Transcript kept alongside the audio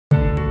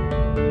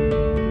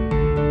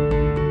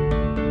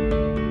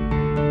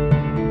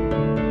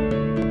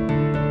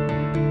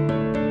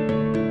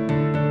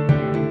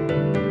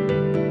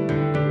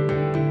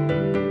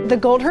The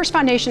Goldhirsh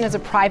Foundation is a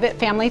private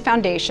family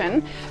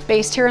foundation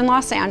based here in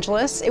Los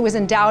Angeles. It was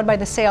endowed by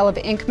the sale of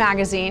Inc.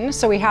 magazine,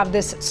 so we have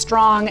this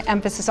strong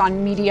emphasis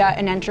on media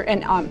and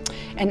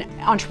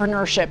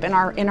entrepreneurship in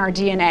our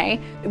DNA.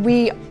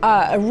 We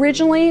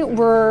originally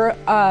were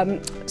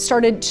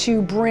started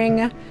to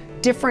bring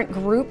different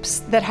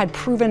groups that had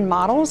proven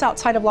models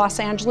outside of Los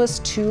Angeles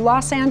to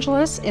Los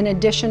Angeles, in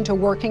addition to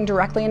working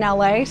directly in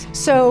LA.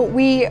 So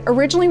we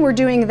originally were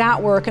doing that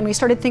work, and we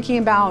started thinking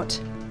about,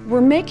 we're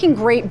making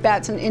great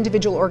bets in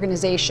individual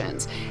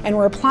organizations, and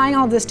we're applying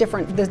all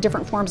the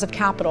different forms of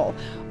capital.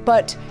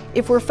 But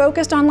if we're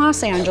focused on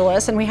Los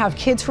Angeles and we have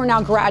kids who are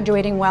now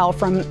graduating well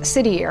from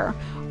City Year,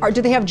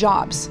 do they have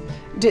jobs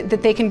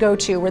that they can go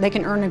to where they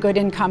can earn a good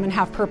income and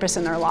have purpose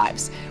in their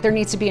lives? There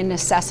needs to be a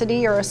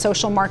necessity or a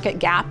social market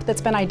gap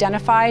that's been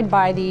identified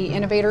by the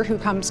innovator who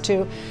comes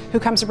to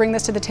bring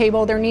this to the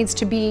table. There needs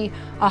to be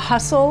a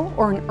hustle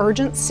or an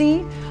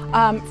urgency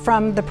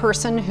from the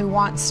person who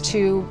wants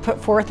to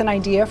put forth an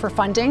idea for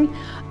funding.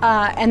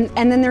 And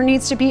then there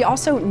needs to be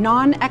also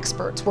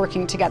non-experts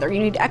working together. You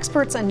need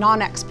experts and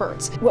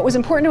non-experts. What was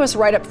important to us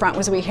right up front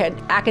was we had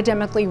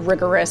academically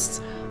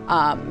rigorous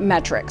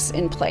metrics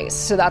in place.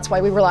 So that's why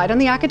we relied on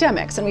the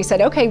academics, and we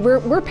said, okay,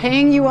 we're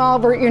paying you all.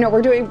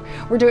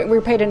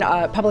 We're paid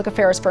a public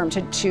affairs firm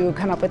to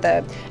come up with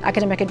the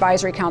academic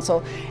advisory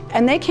council,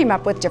 and they came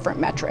up with different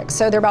metrics.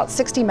 So there are about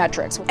 60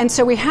 metrics, and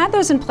so we had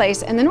those in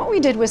place. And then what we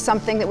did was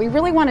something that we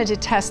really wanted to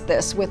test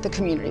this with the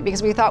community,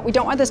 because we thought we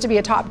don't want this to be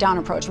a top-down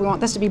approach. We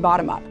want this to be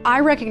bottom-up. I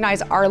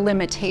recognize our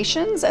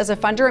limitations as a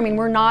funder. I mean,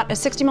 we're not a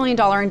 $60 million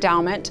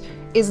endowment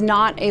is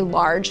not a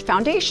large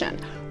foundation.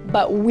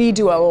 But we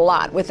do a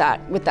lot with that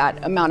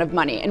amount of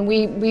money, and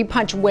we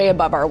punch way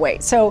above our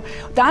weight. So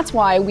that's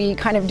why we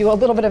kind of do a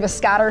little bit of a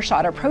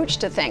scattershot approach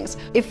to things.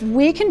 If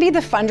we can be the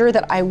funder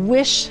that I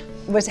wish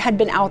had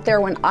been out there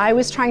when I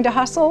was trying to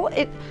hustle,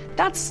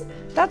 that's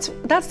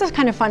the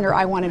kind of funder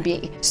I want to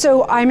be.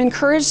 So I'm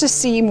encouraged to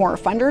see more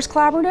funders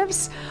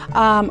collaboratives.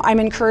 I'm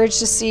encouraged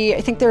to see,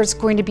 I think there's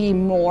going to be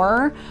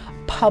more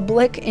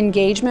public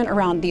engagement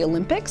around the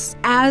Olympics.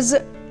 As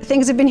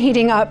things have been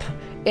heating up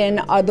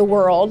in the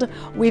world,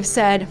 we've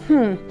said,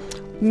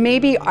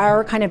 maybe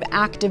our kind of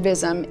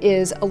activism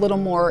is a little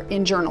more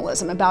in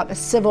journalism, about a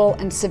civil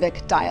and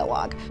civic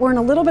dialogue. We're in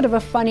a little bit of a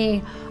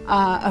funny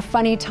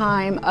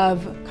time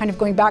of kind of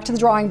going back to the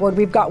drawing board.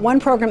 We've got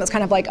one program that's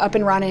kind of like up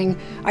and running.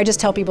 I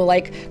just tell people,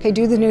 like, okay,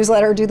 do the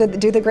newsletter, do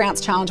the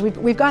grants challenge.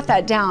 We've got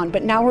that down,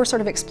 but now we're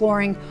sort of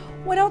exploring,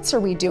 what else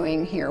are we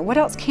doing here? What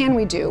else can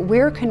we do?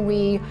 Where can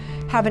we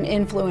have an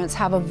influence,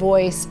 have a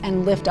voice,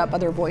 and lift up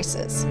other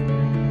voices?